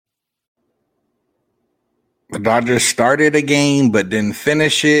Dodgers started a game but didn't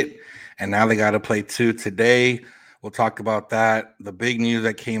finish it, and now they got to play two today. We'll talk about that. The big news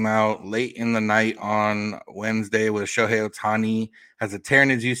that came out late in the night on Wednesday was Shohei Ohtani has a tear in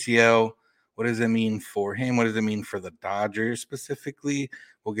his UCL. What does it mean for him? What does it mean for the Dodgers specifically?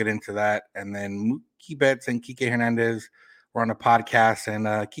 We'll get into that. And then Mookie Betts and Kike Hernandez were on a podcast, and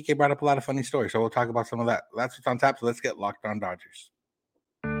Kike brought up a lot of funny stories. So we'll talk about some of that. That's what's on tap. So let's get Locked On Dodgers.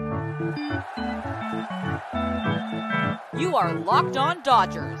 You are Locked On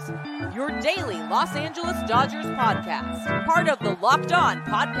Dodgers, your daily Los Angeles Dodgers podcast. Part of the Locked On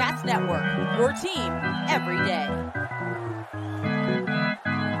Podcast Network, your team every day.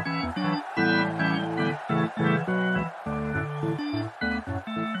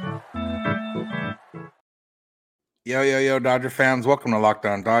 Yo, Dodger fans. Welcome to Locked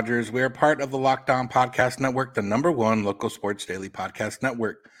On Dodgers. We are part of the Locked On Podcast Network, the #1 local sports daily podcast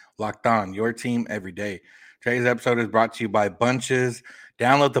network. Locked On, your team every day. Today's episode is brought to you by Bunches.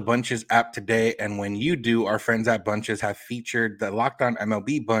 Download the Bunches app today, and when you do, our friends at Bunches have featured the Locked On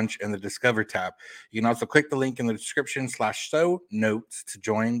MLB Bunch in the Discover tab. You can also click the link in the description /show notes to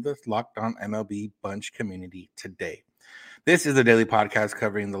join the Locked On MLB Bunch community today. This is a daily podcast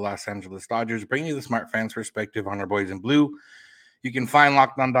covering the Los Angeles Dodgers, bringing you the smart fans' perspective on our boys in blue. You can find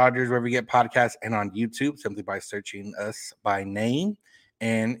Locked On Dodgers wherever you get podcasts and on YouTube simply by searching us by name.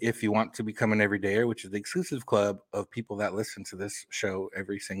 And if you want to become an everydayer, which is the exclusive club of people that listen to this show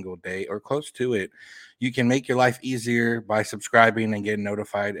every single day or close to it, you can make your life easier by subscribing and getting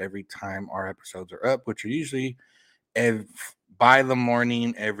notified every time our episodes are up, which are usually by the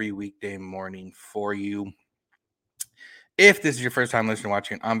morning, every weekday morning for you. If this is your first time listening or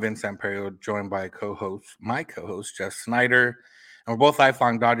watching, I'm Vince Samperio, joined by my co-host, Jeff Snyder. And we're both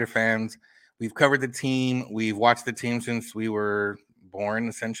lifelong Dodger fans. We've covered the team. We've watched the team since we were born,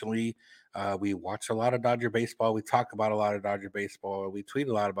 essentially. We watch a lot of Dodger baseball. We talk about a lot of Dodger baseball. We tweet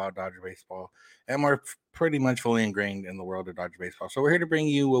a lot about Dodger baseball. And we're pretty much fully ingrained in the world of Dodger baseball. So we're here to bring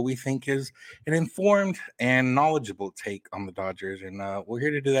you what we think is an informed and knowledgeable take on the Dodgers. And we're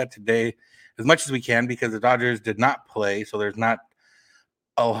here to do that today as much as we can because the Dodgers did not play. So there's not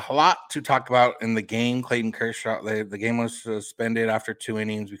a lot to talk about in the game. Clayton Kershaw, the game was suspended after 2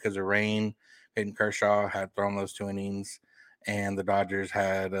 innings because of rain. Clayton Kershaw had thrown those 2 innings. And the Dodgers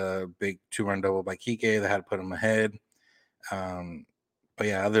had a big 2-run double by Kike that had to put them ahead. But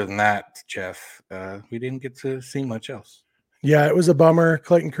yeah, other than that, Jeff, we didn't get to see much else. Yeah, it was a bummer.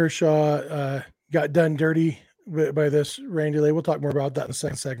 Clayton Kershaw got done dirty by this rain delay. We'll talk more about that in the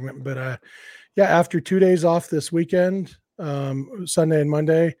second segment. But yeah, after 2 days off this weekend, Sunday and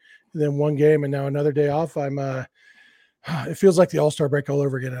Monday, then one game and now another day off, it feels like the All-Star break all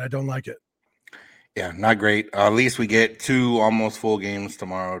over again, and I don't like it. Yeah, not great. At least we get 2 almost full games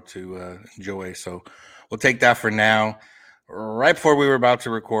tomorrow to enjoy. So we'll take that for now. Right before we were about to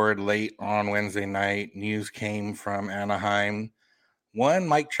record late on Wednesday night, news came from Anaheim. One,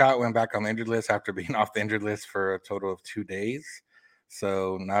 Mike Trout went back on the injured list after being off the injured list for a total of 2 days.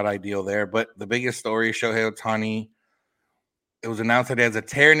 So not ideal there. But the biggest story, Shohei Ohtani, it was announced that he has a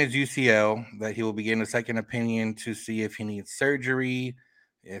tear in his UCL, that he will be getting a second opinion to see if he needs surgery.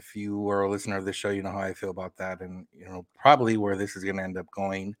 If you were a listener of this show, you know how I feel about that and, probably where this is going to end up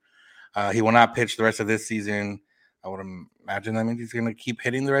going. He will not pitch the rest of this season. I would imagine that means he's going to keep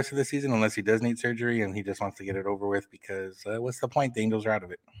hitting the rest of the season unless he does need surgery and he just wants to get it over with because what's the point? The Angels are out of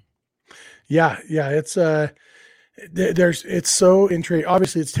it. Yeah. It's it's so intriguing.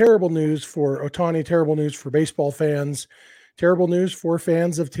 Obviously, it's terrible news for Ohtani, terrible news for baseball fans, terrible news for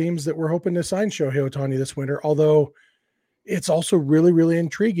fans of teams that were hoping to sign Shohei Ohtani this winter, although it's also really, really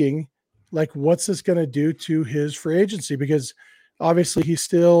intriguing. Like, what's this going to do to his free agency? Because obviously he's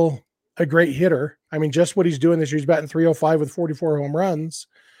still a great hitter. I mean, just what he's doing this year, he's batting .305 with 44 home runs.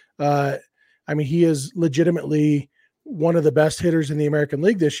 He is legitimately one of the best hitters in the American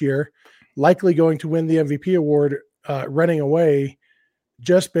League this year, likely going to win the MVP award running away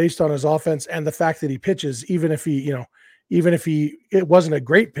just based on his offense and the fact that he pitches, even if it wasn't a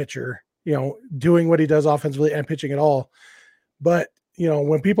great pitcher, doing what he does offensively and pitching at all. But,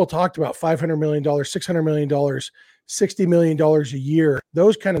 when people talked about $500 million, $600 million, $60 million a year,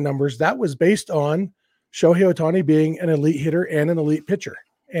 those kind of numbers, that was based on Shohei Ohtani being an elite hitter and an elite pitcher.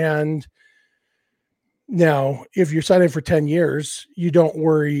 And now, if you're signing for 10 years, you don't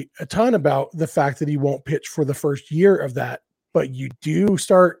worry a ton about the fact that he won't pitch for the first year of that. But you do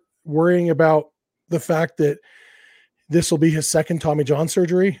start worrying about the fact that this will be his second Tommy John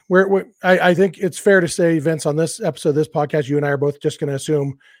surgery. I think it's fair to say, Vince, on this episode of this podcast, you and I are both just going to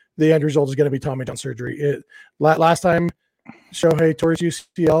assume the end result is going to be Tommy John surgery. Last time Shohei tore his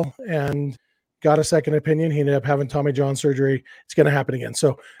UCL, and got a second opinion. He ended up having Tommy John surgery. It's going to happen again.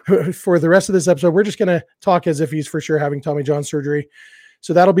 So for the rest of this episode, we're just going to talk as if he's for sure having Tommy John surgery.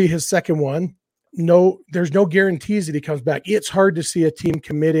 So that'll be his second one. No, there's no guarantees that he comes back. It's hard to see a team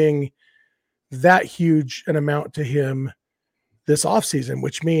committing that huge an amount to him this offseason,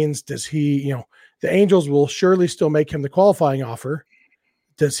 which means does he, the Angels will surely still make him the qualifying offer.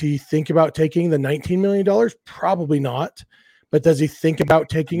 Does he think about taking the $19 million? Probably not. But does he think about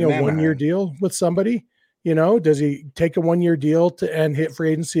taking a 1-year deal with somebody? Does he take a 1-year deal and hit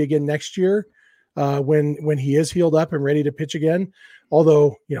free agency again next year when he is healed up and ready to pitch again?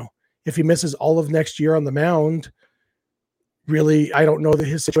 Although, if he misses all of next year on the mound, really, I don't know that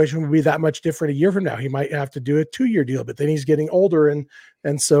his situation would be that much different a year from now. He might have to do a 2-year deal, but then he's getting older.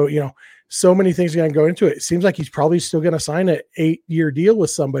 And so, so many things are going to go into it. It seems like he's probably still going to sign an 8-year deal with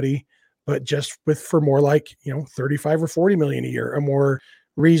somebody, but just for more like, 35 or 40 million a year, a more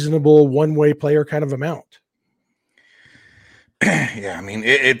reasonable one-way player kind of amount. Yeah. I mean,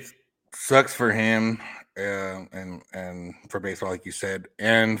 it sucks for him and for baseball, like you said,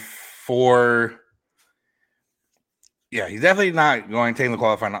 and yeah, he's definitely not going to take the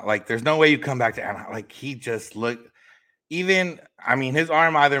qualifying. Like, there's no way you come back to Anaheim. Like, he just looked his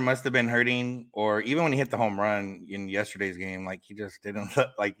arm either must have been hurting, or even when he hit the home run in yesterday's game, like, he just didn't look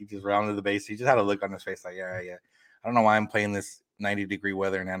like he just rounded the base. He just had a look on his face like, yeah. I don't know why I'm playing this 90-degree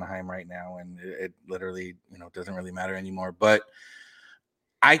weather in Anaheim right now, and it literally, doesn't really matter anymore. But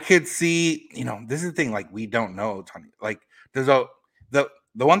I could see, this is the thing, like, we don't know, Tony. Like, there's the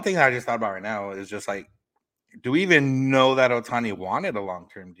one thing that I just thought about right now is just like, do we even know that Ohtani wanted a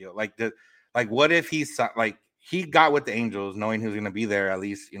long-term deal? What if he got with the Angels knowing he was going to be there at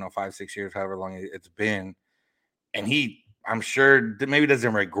least, 5-6 years, however long it's been. And I'm sure maybe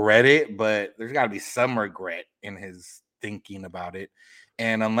doesn't regret it, but there's got to be some regret in his thinking about it.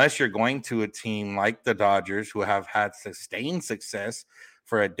 And unless you're going to a team like the Dodgers, who have had sustained success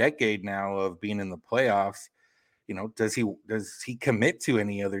for a decade now of being in the playoffs, does he commit to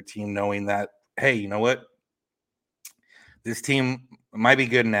any other team knowing that, hey, you know what? This team might be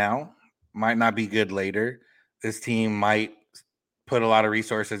good now, might not be good later. This team might put a lot of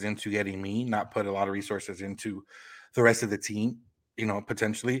resources into getting me, not put a lot of resources into the rest of the team,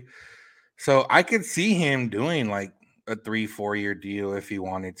 potentially. So I could see him doing like a 3-4 year deal if he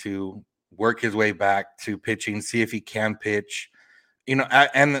wanted to, work his way back to pitching, see if he can pitch,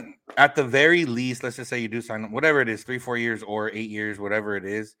 and at the very least, let's just say you do sign whatever it is, 3-4 years or 8 years, whatever it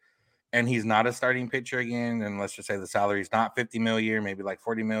is, and he's not a starting pitcher again, and let's just say the salary is not $50 million a year, maybe like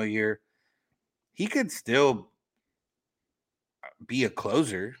 $40 million a year, he could still be a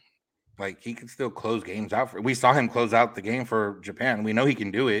closer. Like, he could still close games out. We saw him close out the game for Japan. We know he can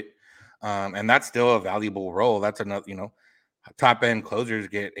do it, and that's still a valuable role. That's another, top end closers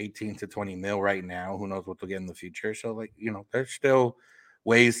get 18 to 20 mil right now. Who knows what they'll get in the future? So, like, there's still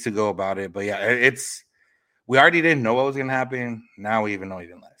ways to go about it. But yeah, we already didn't know what was going to happen. Now we even know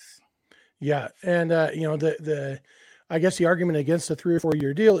even less. Yeah. And, I guess the argument against a 3 or 4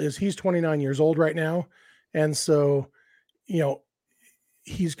 year deal is he's 29 years old right now. And so,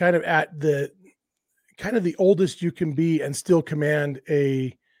 he's kind of at the oldest you can be and still command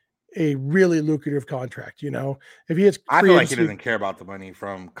a really lucrative contract. If he has, I feel like he doesn't care about the money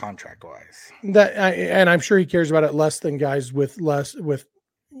from contract wise. And I'm sure he cares about it less than guys with less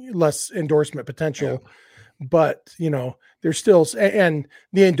endorsement potential. Yeah. But there's still, and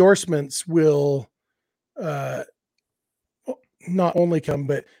the endorsements will not only come,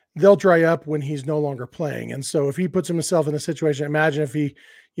 but they'll dry up when he's no longer playing. And so if he puts himself in a situation, imagine if he,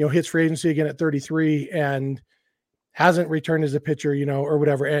 hits free agency again at 33 and hasn't returned as a pitcher, or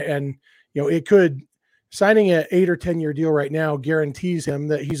whatever. And it could, signing an 8 or 10 year deal right now guarantees him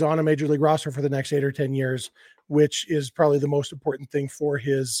that he's on a major league roster for the next 8 or 10 years, which is probably the most important thing for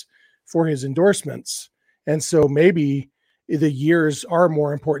his endorsements. And so maybe the years are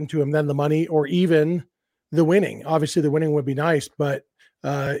more important to him than the money or even the winning. Obviously the winning would be nice, but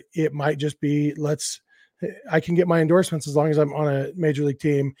it might just be, I can get my endorsements as long as I'm on a major league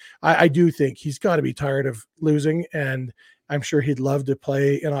team. I do think he's got to be tired of losing, and I'm sure he'd love to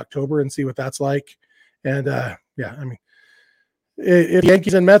play in October and see what that's like. And if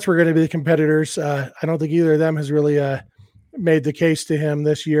Yankees and Mets were going to be the competitors, I don't think either of them has really made the case to him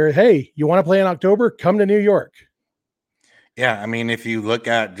this year. Hey, you want to play in October? Come to New York. Yeah, if you look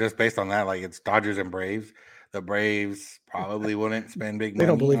at just based on that, like, it's Dodgers and Braves. The Braves probably wouldn't spend big money. They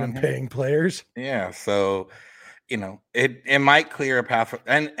don't believe in paying players. Yeah, so it might clear a path.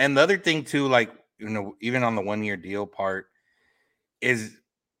 And the other thing too, like, even on the 1 year deal part, is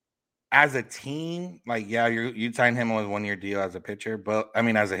as a team, like, yeah, you'd sign him on a 1 year deal as a pitcher, but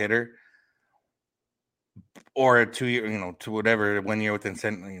as a hitter. or a 2 year, to whatever 1 year with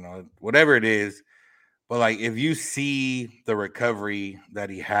incentive, whatever it is. But like, if you see the recovery that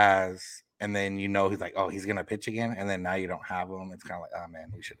he has, and then he's like, oh, he's gonna pitch again, and then now you don't have him, it's kind of like, oh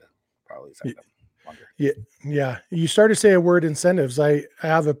man, we should have probably signed him longer. Yeah. You started to say a word, incentives. I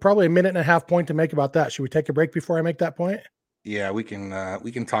have probably a minute and a half point to make about that. Should we take a break before I make that point? Yeah, we can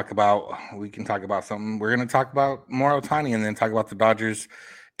talk about something. We're gonna talk about more Ohtani, and then talk about the Dodgers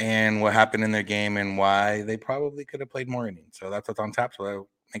and what happened in their game and why they probably could have played more innings. So that's what's on tap. So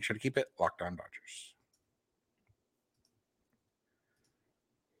make sure to keep it locked on Dodgers.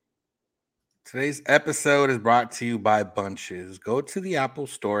 Today's episode is brought to you by Bunches. Go to the Apple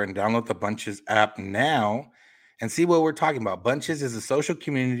Store and download the Bunches app now and see what we're talking about. Bunches is a social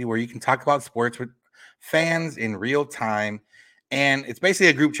community where you can talk about sports with fans in real time. And it's basically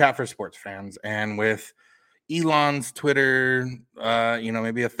a group chat for sports fans. And with Elon's Twitter,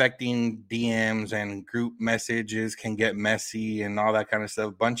 maybe affecting DMs and group messages can get messy and all that kind of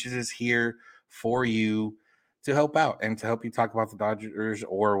stuff. Bunches is here for you to help out and to help you talk about the Dodgers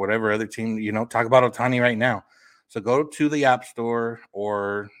or whatever other team, talk about Ohtani right now. So go to the App Store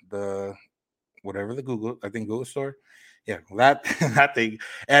or the Google Store. Yeah, that thing.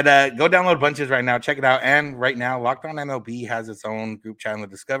 And go download Bunches right now. Check it out. And right now, Locked On MLB has its own group chat in the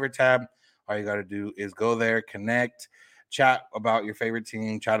Discover tab. All you got to do is go there, connect, chat about your favorite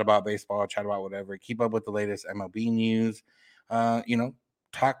team, chat about baseball, chat about whatever. Keep up with the latest MLB news.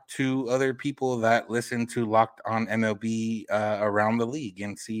 Talk to other people that listen to Locked On MLB around the league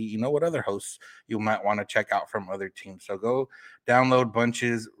and see, what other hosts you might want to check out from other teams. So go download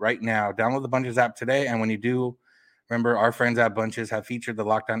Bunches right now. Download the Bunches app today. And when you do, remember, our friends at Bunches have featured the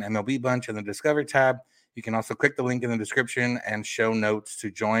Locked On MLB Bunch in the Discover tab. You can also click the link in the description and show notes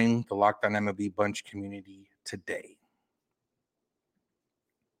to join the Locked On MLB Bunch community today.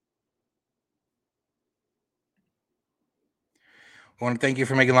 I want to thank you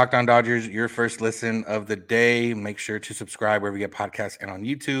for making Locked On Dodgers your first listen of the day. Make sure to subscribe wherever you get podcasts and on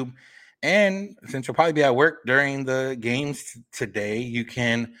YouTube. And since you'll probably be at work during the games today, you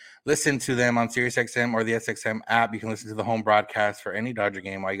can listen to them on SiriusXM or the SXM app. You can listen to the home broadcast for any Dodger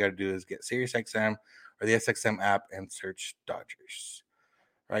game. All you got to do is get SiriusXM or the SXM app and search Dodgers.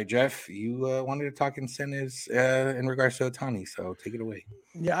 All right, Jeff, you wanted to talk incentives in regards to Ohtani, so take it away.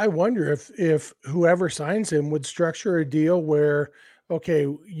 Yeah, I wonder if whoever signs him would structure a deal where, okay,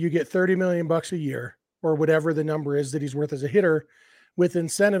 you get $30 million a year or whatever the number is that he's worth as a hitter, with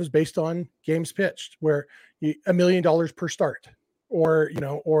incentives based on games pitched, where $1 million per start, or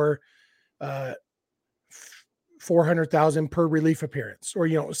 $400,000 per relief appearance,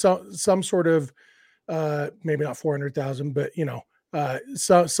 or some sort of maybe not 400,000, but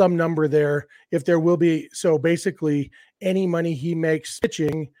some number there. If there will be, so basically any money he makes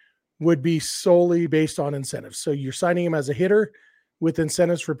pitching would be solely based on incentives. So you're signing him as a hitter with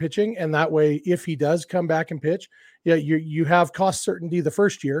incentives for pitching, and that way, if he does come back and pitch, you have cost certainty the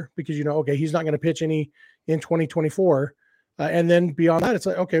first year because okay, he's not going to pitch any in 2024, and then beyond that, it's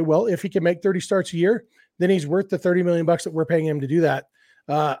like, okay, well, if he can make 30 starts a year, then he's worth the $30 million that we're paying him to do that.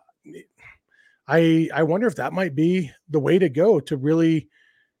 I wonder if that might be the way to go to really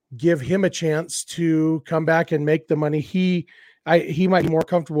give him a chance to come back and make the money. He might be more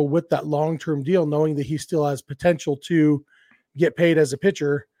comfortable with that long-term deal, knowing that he still has potential to get paid as a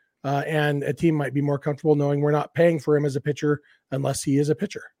pitcher, and a team might be more comfortable knowing we're not paying for him as a pitcher unless he is a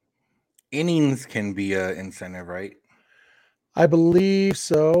pitcher. Innings can be an incentive, right? I believe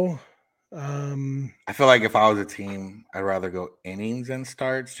so. I feel like if I was a team, I'd rather go innings than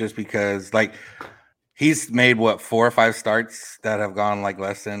starts, just because he's made 4 or 5 starts that have gone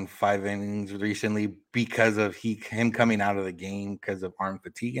less than 5 innings recently because of him coming out of the game because of arm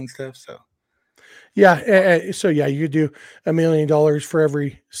fatigue and stuff. So you do $1 million for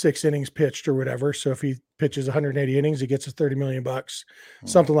every 6 innings pitched or whatever. So if he pitches 180 innings, he gets us $30 million,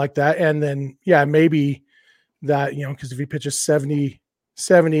 something like that. And then maybe that because if he pitches 70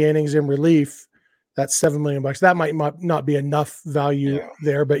 innings in relief, that's $7 million. That might not be enough value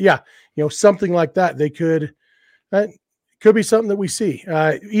there, but something like that. They could be something that we see.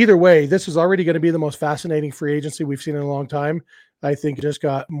 Either way, this is already going to be the most fascinating free agency we've seen in a long time. I think it just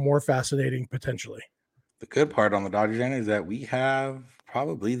got more fascinating potentially. The good part on the Dodgers end is that we have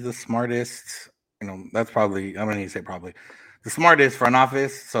probably the smartest, that's probably, I'm going to say probably the smartest front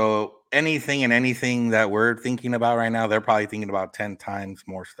office. So anything that we're thinking about right now, they're probably thinking about 10 times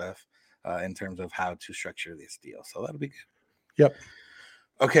more stuff in terms of how to structure this deal. So that'll be good. Yep.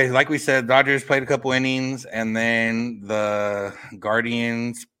 Okay, like we said, Dodgers played a couple innings, and then the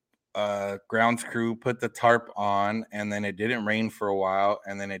Guardians grounds crew put the tarp on, and then it didn't rain for a while,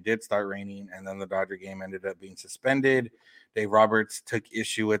 and then it did start raining, and then the Dodger game ended up being suspended. Dave Roberts took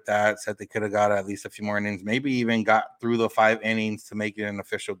issue with that, said they could have got at least a few more innings, maybe even got through the 5 innings to make it an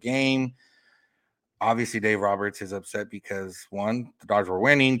official game. Obviously, Dave Roberts is upset because, 1, the Dodgers were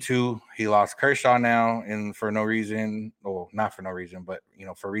winning. 2, he lost Kershaw now, and for no reason, well, not for no reason, but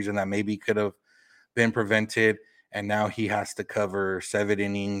for a reason that maybe could have been prevented. And now he has to cover 7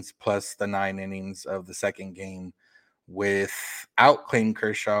 innings plus the 9 innings of the second game without Clayton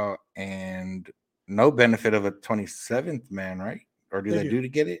Kershaw and no benefit of a 27th man, right? Or do they do to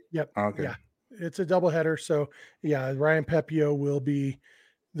get it? Yep. Okay. Yeah. It's a doubleheader. So, yeah, Ryan Pepio will be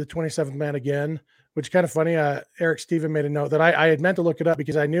the 27th man again, which is kind of funny. Eric Steven made a note that I had meant to look it up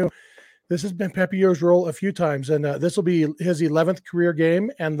because I knew this has been Pepio's role a few times. And this will be his 11th career game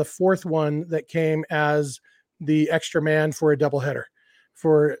and the 4th one that came as the extra man for a doubleheader.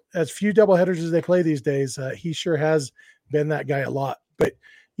 For as few doubleheaders as they play these days, he sure has been that guy a lot. But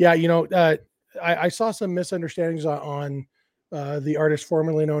yeah, I saw some misunderstandings on the artist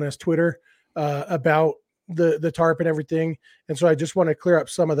formerly known as Twitter about the tarp and everything. And so I just want to clear up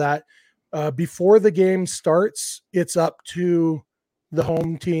some of that. Before the game starts, it's up to the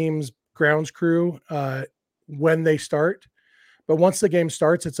home team's grounds crew when they start. But once the game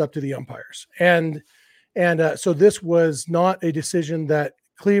starts, it's up to the umpires. And so this was not a decision that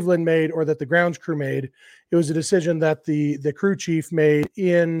Cleveland made or that the grounds crew made. It was a decision that the crew chief made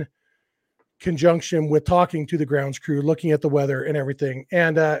in conjunction with talking to the grounds crew, looking at the weather and everything.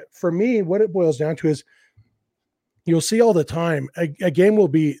 And for me, what it boils down to is you'll see all the time, a game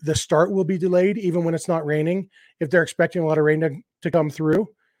the start will be delayed even when it's not raining, if they're expecting a lot of rain to come through,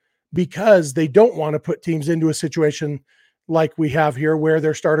 because they don't want to put teams into a situation like we have here where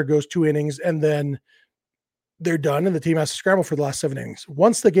their starter goes 2 innings and then they're done and the team has to scramble for the last 7 innings.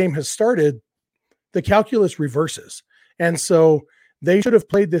 Once the game has started, the calculus reverses. And so they should have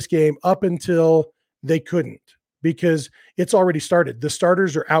played this game up until they couldn't, because it's already started. The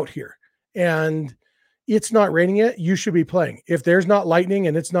starters are out here and it's not raining yet. You should be playing. If there's not lightning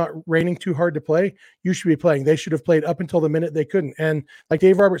and it's not raining too hard to play, you should be playing. They should have played up until the minute they couldn't. And like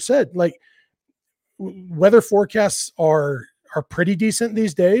Dave Roberts said, like, weather forecasts are pretty decent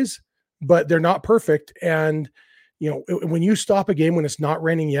these days, but they're not perfect. And, when you stop a game when it's not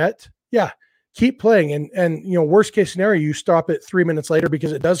raining yet, yeah, keep playing. And worst case scenario, you stop it 3 minutes later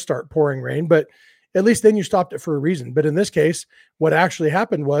because it does start pouring rain, but at least then you stopped it for a reason. But in this case, what actually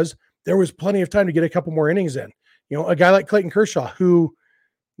happened was there was plenty of time to get a couple more innings in. A guy like Clayton Kershaw, who,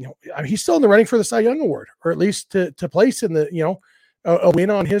 he's still in the running for the Cy Young Award, or at least to place in the, a win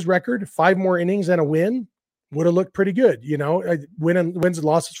on his record, 5 more innings and a win would have looked pretty good. Wins and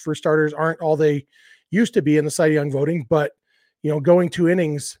losses for starters aren't all they used to be in the Cy Young voting, but going 2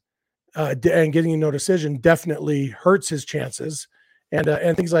 innings and getting no decision definitely hurts his chances,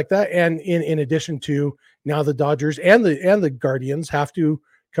 and things like that. And in addition to, now the Dodgers and the Guardians have to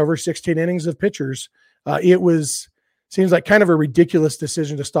cover 16 innings of pitchers. Seems like kind of a ridiculous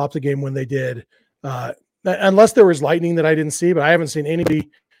decision to stop the game when they did, unless there was lightning that I didn't see, but I haven't seen anybody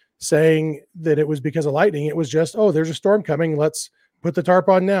saying that it was because of lightning. It was just, oh, there's a storm coming, let's put the tarp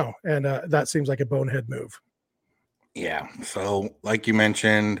on now. And that seems like a bonehead move. Yeah. So like you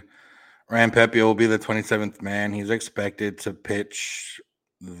mentioned, Ryan Pepio will be the 27th man. He's expected to pitch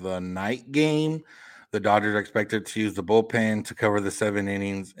the night game. The Dodgers are expected to use the bullpen to cover the 7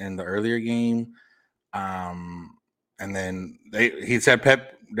 innings in the earlier game. And then Dave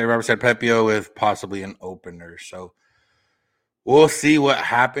Roberts said Pepio with possibly an opener. So we'll see what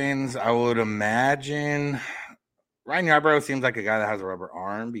happens. I would imagine Ryan Yarbrough seems like a guy that has a rubber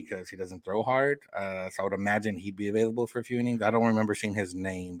arm because he doesn't throw hard. So I would imagine he'd be available for a few innings. I don't remember seeing his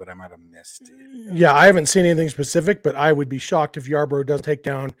name, but I might have missed it. Yeah, I haven't seen anything specific, but I would be shocked if Yarbrough does take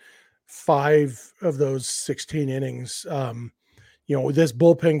down 5 of those 16 innings. This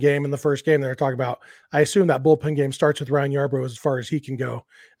bullpen game in the first game they're talking about, I assume that bullpen game starts with Ryan Yarbrough as far as he can go,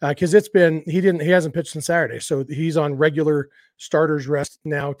 because he hasn't pitched since Saturday, so he's on regular starters rest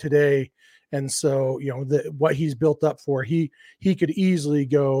now today. And so, what he's built up for, he could easily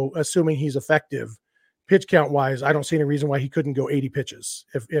go, assuming he's effective pitch count wise. I don't see any reason why he couldn't go 80 pitches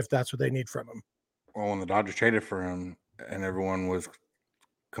if that's what they need from him. Well, when the Dodgers traded for him and everyone was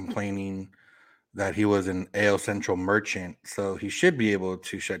complaining that he was an AL Central merchant, so he should be able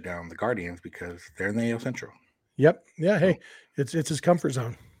to shut down the Guardians because they're in the AL Central. Yep. Yeah. Hey, it's his comfort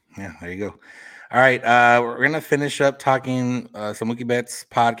zone. Yeah, there you go. All right. We're going to finish up talking some Wiki Bets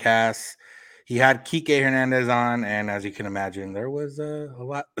podcasts. He had Kike Hernandez on, and as you can imagine, there was a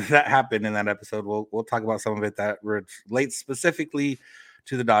lot that happened in that episode. We'll talk about some of it that relates specifically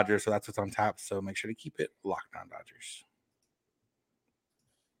to the Dodgers. So that's what's on tap. So make sure to keep it locked on Dodgers.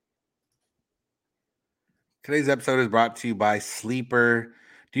 Today's episode is brought to you by Sleeper.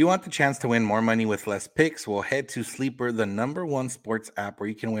 Do you want the chance to win more money with less picks? Well, head to Sleeper, the #1 sports app where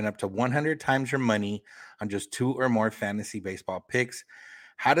you can win up to 100 times your money on just 2 or more fantasy baseball picks.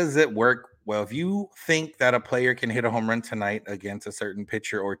 How does it work? Well, if you think that a player can hit a home run tonight against a certain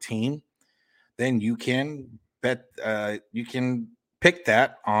pitcher or team, then you can bet, you can pick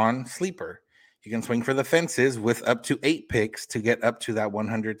that on Sleeper. You can swing for the fences with up to 8 picks to get up to that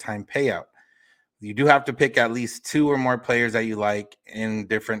 100-time payout. You do have to pick at least 2 or more players that you like in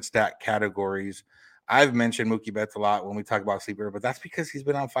different stat categories. I've mentioned Mookie Betts a lot when we talk about Sleeper, but that's because he's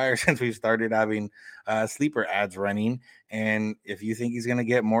been on fire since we started having Sleeper ads running. And if you think he's going to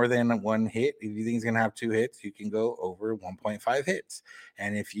get more than 1 hit, if you think he's going to have 2 hits, you can go over 1.5 hits.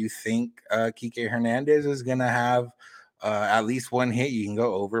 And if you think Kike Hernandez is going to have at least 1 hit, you can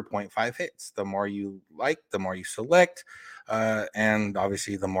go over 0.5 hits. The more you like, the more you select. And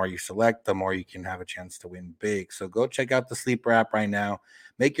obviously, the more you select, the more you can have a chance to win big. So go check out the Sleeper app right now.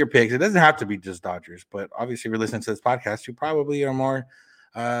 Make your picks. It doesn't have to be just Dodgers, but obviously, if you're listening to this podcast, you probably are more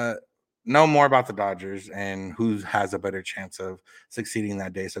know more about the Dodgers and who has a better chance of succeeding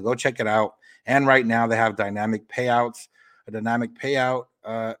that day. So go check it out. And right now, they have dynamic payouts. A dynamic payout.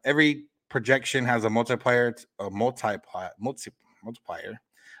 Every projection has a multiplier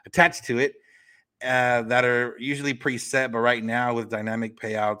attached to it. That are usually preset, but right now with dynamic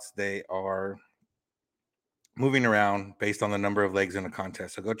payouts, they are moving around based on the number of legs in a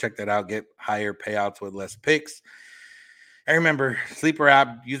contest. So go check that out. Get higher payouts with less picks. And remember, Sleeper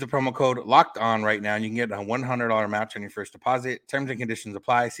app, use the promo code Locked On right now, and you can get a $100 match on your first deposit. Terms and conditions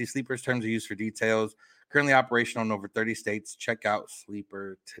apply. See Sleeper's terms of use for details. Currently operational in over 30 states. Check out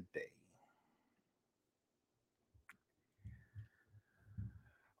Sleeper today.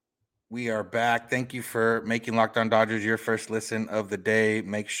 We are back. Thank you for making Locked On Dodgers your first listen of the day.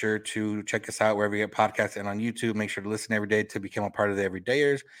 Make sure to check us out wherever you get podcasts and on YouTube. Make sure to listen every day to become a part of the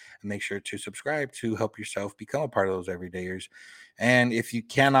Everydayers. And make sure to subscribe to help yourself become a part of those Everydayers. And if you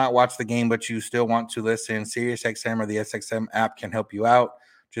cannot watch the game, but you still want to listen, SiriusXM or the SXM app can help you out.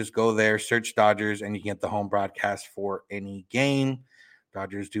 Just go there, search Dodgers, and you can get the home broadcast for any game.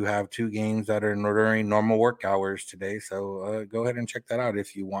 Dodgers do have 2 games that are during normal work hours today. So go ahead and check that out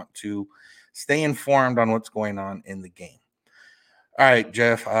if you want to stay informed on what's going on in the game. All right,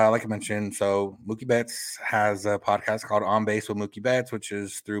 Jeff, like I mentioned, so Mookie Betts has a podcast called On Base with Mookie Betts, which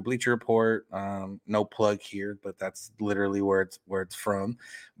is through Bleacher Report. No plug here, but that's literally where it's from.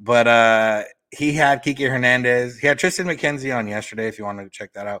 But he had Kike Hernandez. He had Tristan McKenzie on yesterday, if you want to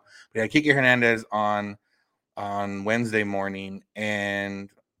check that out. But he had Kike Hernandez on Wednesday morning, and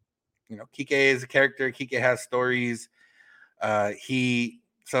Kike is a character. Kike has stories.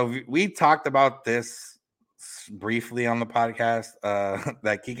 So we talked about this briefly on the podcast,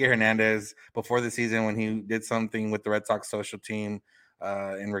 that Kike Hernandez before the season, when he did something with the Red Sox social team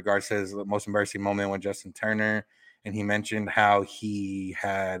in regards to his most embarrassing moment with Justin Turner, and he mentioned how he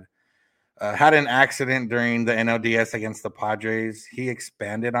had an accident during the NLDS against the Padres. He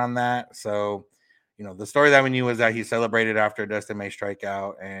expanded on that. So the story that we knew was that he celebrated after a Dustin May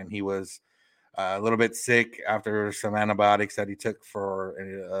strikeout, and he was a little bit sick after some antibiotics that he took for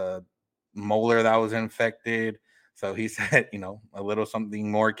a molar that was infected. So he said, a little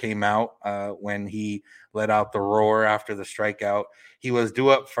something more came out when he let out the roar after the strikeout. He was due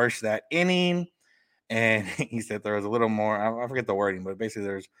up first that inning, and he said there was a little more, I forget the wording, but basically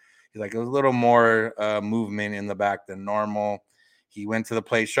it was a little more movement in the back than normal. He went to the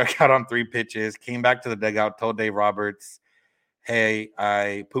plate, struck out on 3 pitches, came back to the dugout, told Dave Roberts, hey,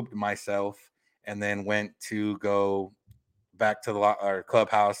 I pooped myself, and then went to go back to the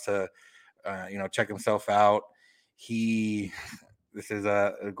clubhouse to, check himself out. This is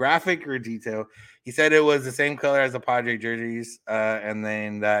a graphic or detail. He said it was the same color as the Padre jerseys, and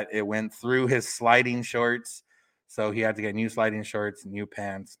then that it went through his sliding shorts. So he had to get new sliding shorts, new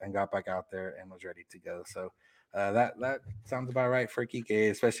pants, and got back out there and was ready to go. So that sounds about right for Kike,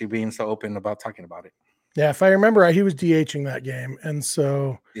 especially being so open about talking about it. Yeah, if I remember right, he was DHing that game, and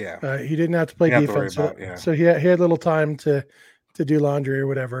so he didn't have to play defense. So he had little time to do laundry or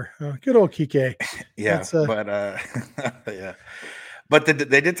whatever. Good old Kike. Yeah, yeah. But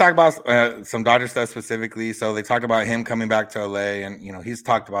they did talk about some Dodger stuff specifically. So they talked about him coming back to LA, and he's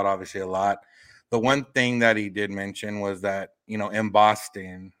talked about obviously a lot. The one thing that he did mention was that in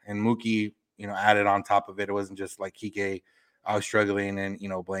Boston, and Mookie added on top of it. It wasn't just like Kike, I was struggling and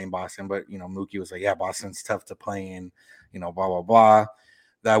blame Boston, but Mookie was like, yeah, Boston's tough to play in, blah blah blah.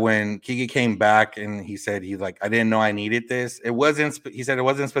 that when Kike came back and he said I didn't know I needed this. He said it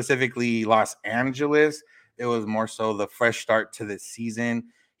wasn't specifically Los Angeles. It was more so the fresh start to the season.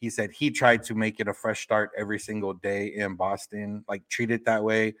 He said he tried to make it a fresh start every single day in Boston, treat it that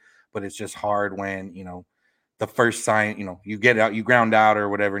way. But it's just hard when, the first sign, you get out, you ground out or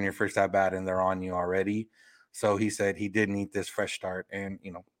whatever in your first at bat and they're on you already. So he said he did need this fresh start. And,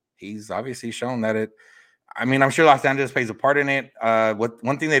 he's obviously shown that I'm sure Los Angeles plays a part in it.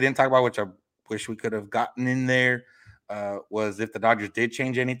 One thing they didn't talk about, which I wish we could have gotten in there, was if the Dodgers did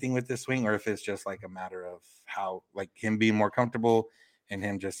change anything with this swing, or if it's just a matter of how him being more comfortable and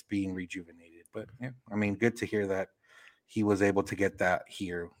him just being rejuvenated. But yeah, good to hear that he was able to get that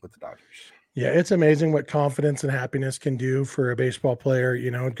here with the Dodgers. Yeah, it's amazing what confidence and happiness can do for a baseball player.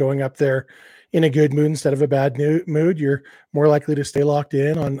 Going up there in a good mood instead of a bad mood, you're more likely to stay locked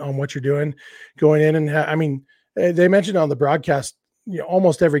in on what you're doing, going in. And they mentioned on the broadcast,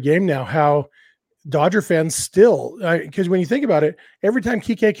 almost every game now, how Dodger fans still, because when you think about it, every time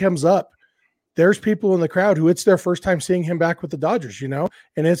Kike comes up, there's people in the crowd who it's their first time seeing him back with the Dodgers, and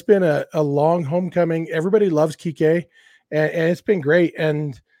it's been a long homecoming. Everybody loves Kike, and it's been great.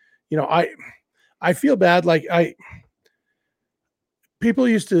 And, I feel bad. People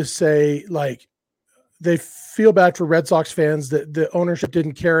used to say they feel bad for Red Sox fans that the ownership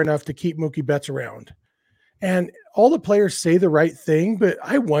didn't care enough to keep Mookie Betts around. And all the players say the right thing, but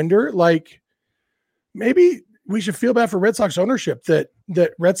I wonder, maybe we should feel bad for Red Sox ownership that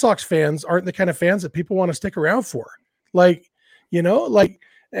Red Sox fans aren't the kind of fans that people want to stick around for. And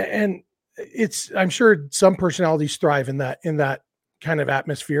I'm sure some personalities thrive in that kind of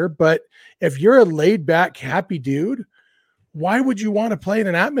atmosphere, but if you're a laid back, happy dude, why would you want to play in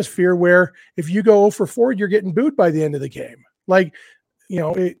an atmosphere where if you go 0 for 4, you're getting booed by the end of the game? I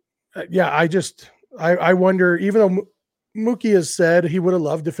wonder, even though Mookie has said he would have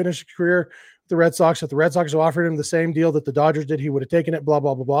loved to finish a career with the Red Sox, if the Red Sox offered him the same deal that the Dodgers did, he would have taken it, blah,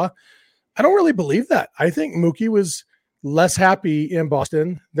 blah, blah, blah. I don't really believe that. I think Mookie was less happy in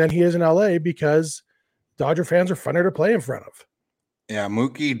Boston than he is in LA because Dodger fans are funner to play in front of. Yeah,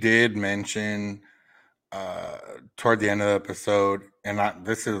 Mookie did mention toward the end of the episode, and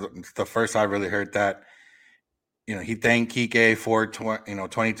this is the first I really heard that, he thanked Kike for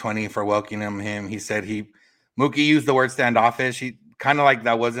 2020 for welcoming him. He said Mookie used the word standoffish. He kind of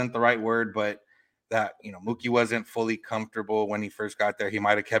that wasn't the right word, but that, Mookie wasn't fully comfortable when he first got there. He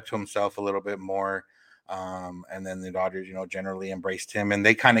might have kept to himself a little bit more. And then the Dodgers, generally embraced him, and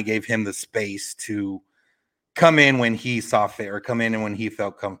they kind of gave him the space to come in when he saw fit, or come in and when he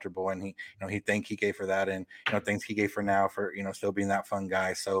felt comfortable. And he thanked Kike for that, and thanks Kike for now for still being that fun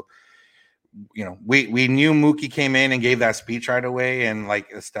guy. So we knew Mookie came in and gave that speech right away and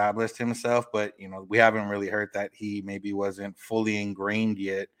established himself, but we haven't really heard that he maybe wasn't fully ingrained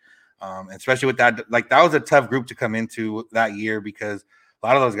yet, especially with that. That was a tough group to come into that year, because a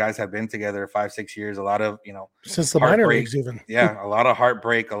lot of those guys have been together 5-6 years, a lot of since the minor leagues even. Yeah, a lot of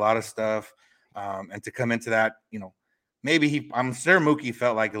heartbreak, a lot of stuff. And to come into that, maybe I'm sure Mookie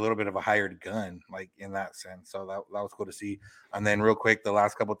felt like a little bit of a hired gun, in that sense. So that was cool to see. And then real quick, the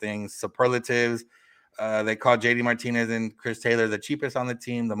last couple things, superlatives. They called JD Martinez and Chris Taylor the cheapest on the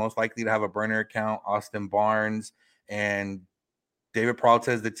team, the most likely to have a burner account, Austin Barnes, and David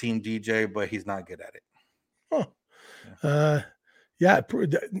Peralta is the team DJ, but he's not good at it. Huh. Yeah,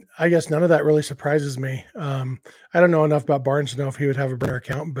 I guess none of that really surprises me. I don't know enough about Barnes to know if he would have a burner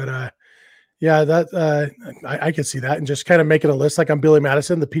account, but yeah, that I could see that, and just kind of making a list like on Billy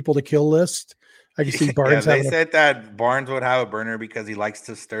Madison, the people to kill list. I can see Barnes. They said that Barnes would have a burner because he likes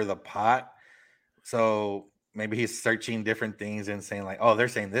to stir the pot. So maybe he's searching different things and saying oh, they're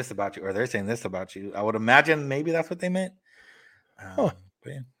saying this about you, or they're saying this about you. I would imagine maybe that's what they meant. But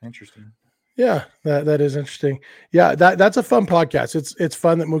yeah, interesting. Yeah, that is interesting. Yeah, that's a fun podcast. It's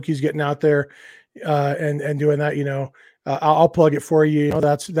fun that Mookie's getting out there and doing that. I'll plug it for you.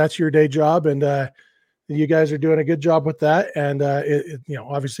 That's your day job, and you guys are doing a good job with that. And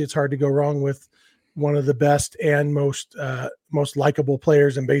obviously it's hard to go wrong with one of the best and most likable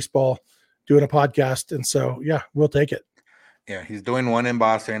players in baseball doing a podcast. And so, yeah, we'll take it. Yeah, he's doing one in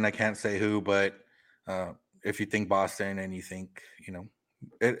Boston. I can't say who, but if you think Boston and you think,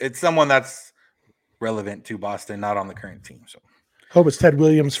 it's someone that's relevant to Boston, not on the current team. So hope it's Ted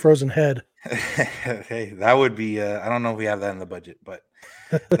Williams' frozen head. Hey, that would be I don't know if we have that in the budget, but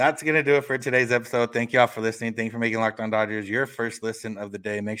that's going to do it for today's episode. Thank you all for listening. Thank you for making Locked On Dodgers your first listen of the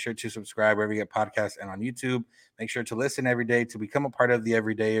day. Make sure to subscribe wherever you get podcasts and on YouTube. Make sure to listen every day to become a part of the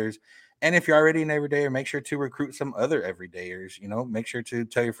Everydayers. And if you're already an Everydayer, make sure to recruit some other Everydayers. Make sure to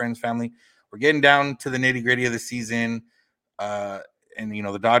tell your friends, family. We're getting down to the nitty-gritty of the season. And,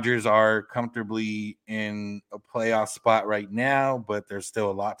 the Dodgers are comfortably in a playoff spot right now, but there's still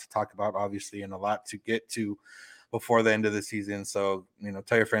a lot to talk about, obviously, and a lot to get to before the end of the season. So,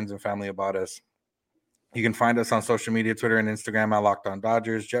 tell your friends and family about us. You can find us on social media, Twitter and Instagram at Locked On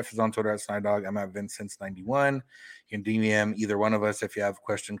Dodgers. Jeff is on Twitter at Snydog. I'm at Vincent91. You can DM either one of us if you have a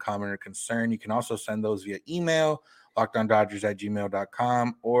question, comment, or concern. You can also send those via email,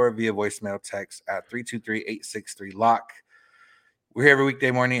 lockedondodgers@gmail.com, or via voicemail text at 323-863-LOCK. We're here every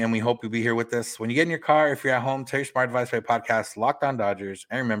weekday morning, and we hope you'll be here with us. When you get in your car, if you're at home, tell your smart device by podcast, Locked On Dodgers.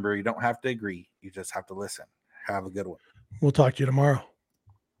 And remember, you don't have to agree. You just have to listen. Have a good one. We'll talk to you tomorrow.